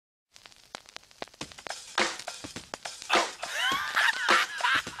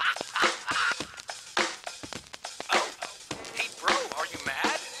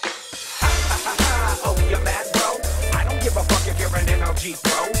Karl G,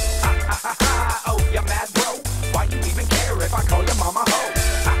 bro. Ha ha ha ha, oh, you mad, bro? Why you even care if I call your mama ho?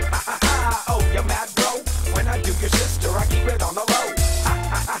 Ha ha ha ha, oh, you mad, bro? When I do your sister, I keep it on the low. Ha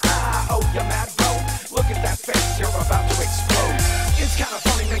ha ha ha, oh, you mad, bro? Look at that face, you're about to explode. It's kinda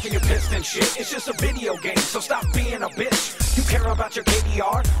funny making you pissed and shit. It's just a video game, so stop being a bitch. You care about your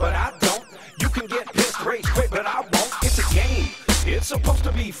KDR, but I don't. You can get pissed, rage quit, but I won't. It's a game. It's supposed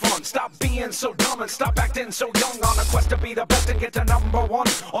to be fun. Stop being so dumb and stop acting so young. On a quest to be the best and get to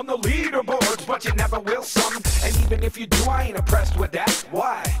 #1 on the leaderboards, but you never will, son. And even if you do, I ain't impressed with that.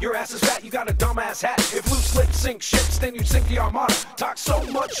 Why? Your ass is fat, you got a dumbass hat. If loose lips sink ships, then you sink the armada. Talk so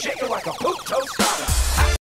much shit, you're like a poop toast.